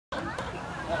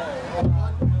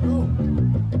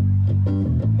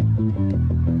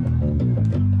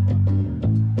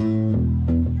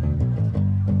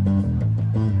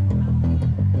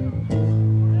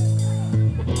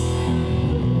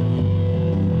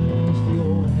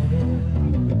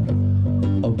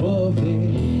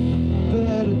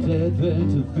Than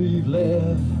to thief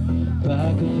left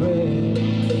back and red.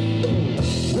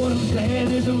 What I'm saying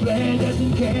is a red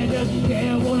doesn't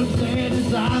care. What I'm saying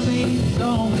is I mean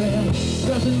something.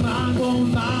 Doesn't mind,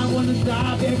 won't mind, wanna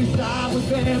stop every side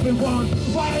with everyone.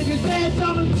 Why did you say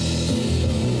something?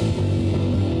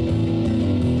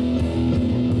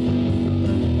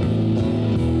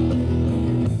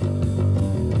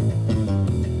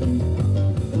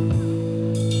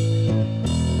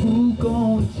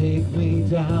 Take me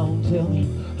down, tell me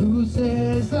who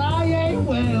says I ain't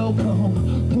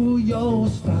welcome. Pull your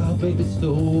style, baby,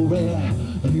 story,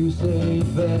 you say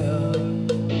fair.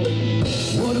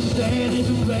 What I'm saying is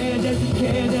a red doesn't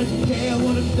care.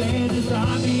 What I'm saying is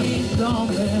I mean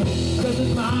something.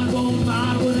 Doesn't mind, won't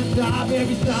mind, wanna stop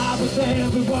every side with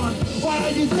everyone. Why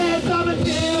don't you say something?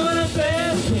 Feel what I'm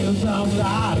saying? Feel some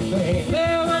lie to me.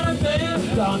 Feel what I'm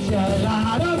saying? Don't you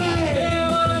lie to me.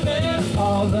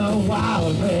 All the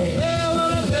while, babe. Yeah,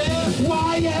 what I'm saying?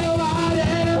 Why, yeah, why,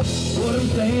 yeah. What I'm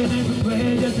saying is a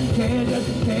red doesn't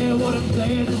care. What I'm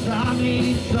saying is I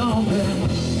need something.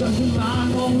 Doesn't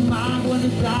mind, won't mind, wanna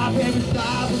stop every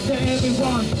side with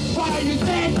everyone. Why you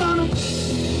say something?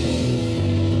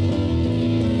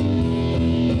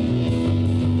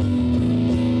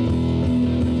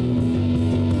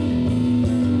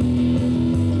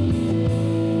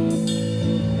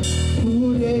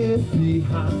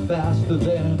 Behind faster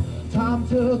than time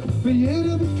took for you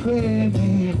to betray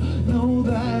me. Know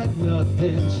that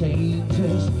nothing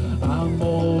changes, I'm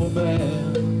more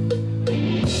man.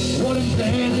 What I'm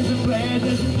saying is a red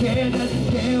doesn't care.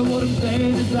 What I'm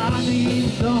saying is I need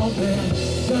something.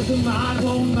 Doesn't mind,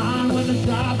 won't mind, wanna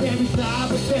stop every side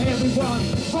with everyone.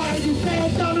 Why did you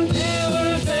say something? Yeah, what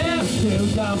I'm saying? Still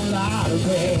don't lie to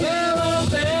me. Yeah, what I'm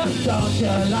saying? Don't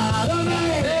you lie to me.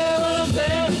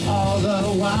 All the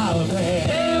while, man.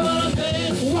 Hey, what I'm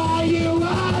saying? Why you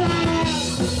are there?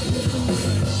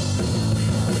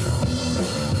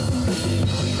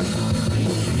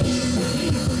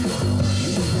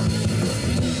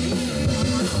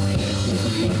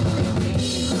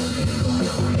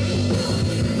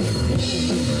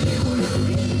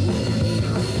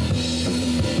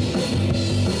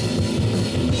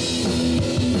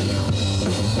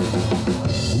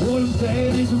 What I'm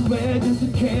saying is a red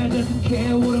doesn't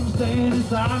care. What I'm saying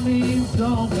is I mean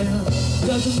something.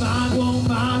 Doesn't mind, won't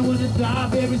mind, wanna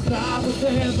stop every side with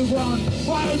everyone.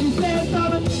 Why did you say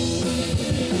something?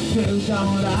 Still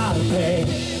don't lie to me.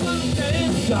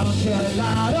 Don't you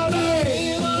lie to me.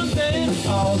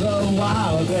 All the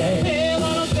while, babe.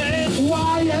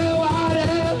 Why you want it?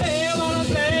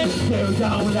 Still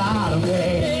don't lie to me.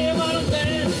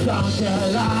 Don't you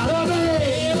lie to me.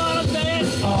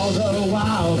 All the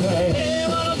while, babe.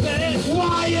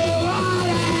 Why you want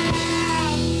it?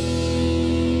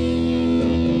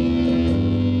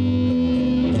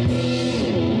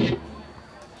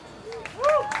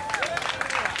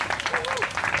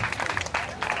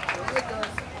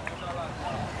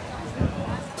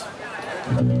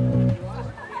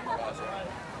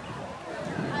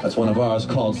 That's one of ours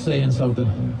called Saying Something.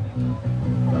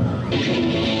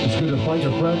 It's good to find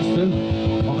your friends too,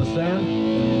 on the stand,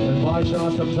 and buy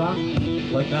shots sometime,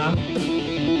 like that.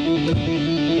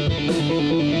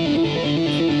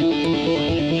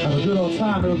 Have a good old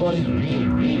time, everybody.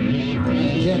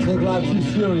 You can't take life too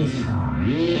serious.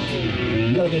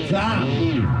 You gotta get down.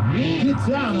 Get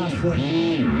down, I say.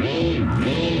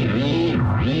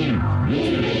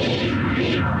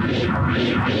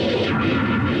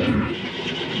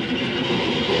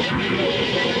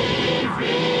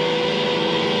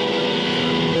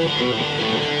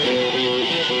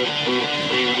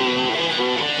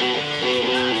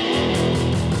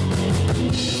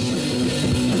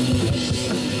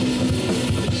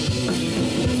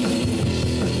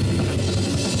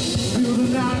 Feel the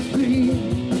night beat,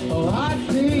 oh I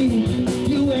see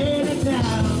you in it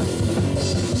now.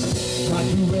 Like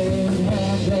you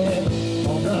red-handed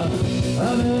on the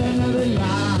other end of the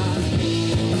line.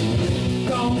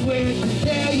 Don't wait to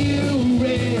tell you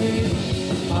red,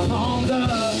 I'm on the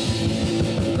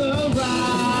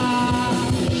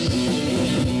ride.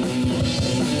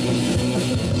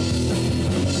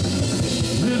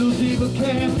 Little diva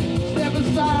can't step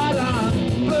aside, I'm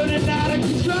burning out of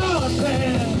control,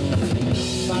 man.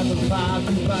 Like a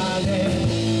 525 head,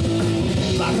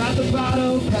 I got the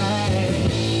bottle pack.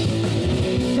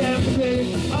 Tempted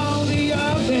on the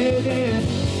other end.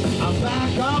 I'm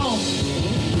back on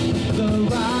the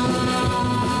ride.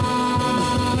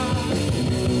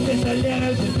 It's a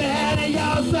little man in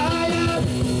your science.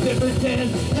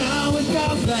 Differences now it's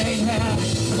complaining here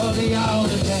of the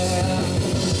older hair.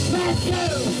 Let's go!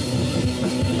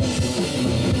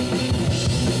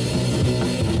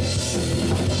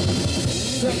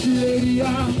 Sexy lady,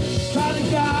 I'm trying to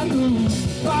guide you,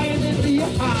 flying into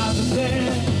your eyes and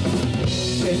then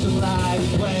it's a light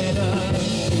sweater,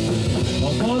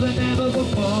 more than ever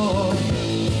before.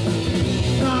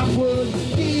 I would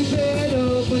keep it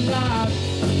overnight.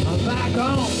 I'm back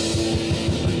on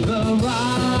the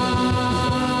ride.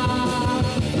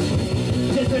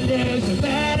 Just a little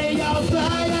man in your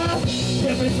fire.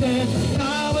 Differences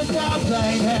now it's not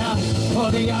playing here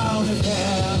for the owner's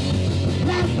hair.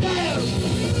 Let's go!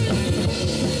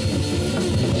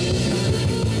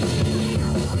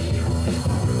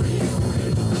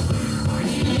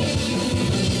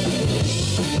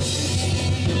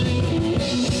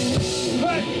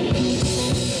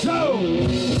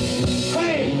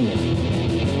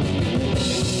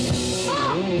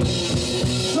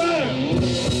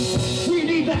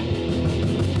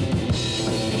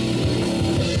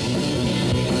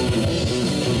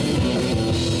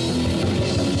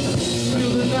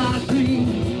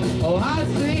 Oh, I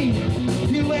see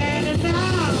you waiting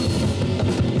now.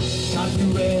 Got you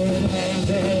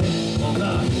red-handed on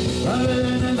the other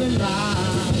end of the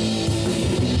line.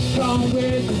 Can't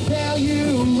wait to tell you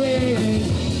it.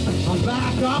 I'm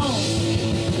back on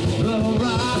the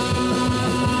ride.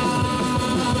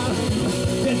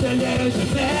 Just a little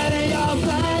bit in your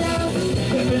fire.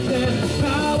 Differences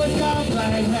now it's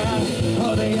complaining here.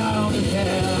 Oh, they don't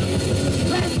care.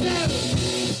 Let's go!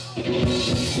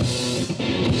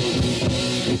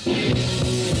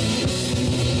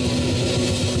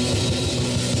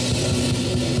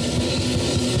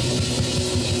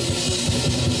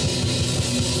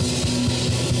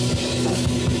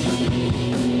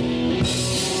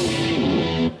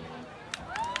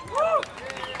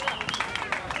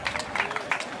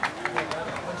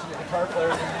 Guitar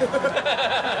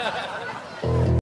player.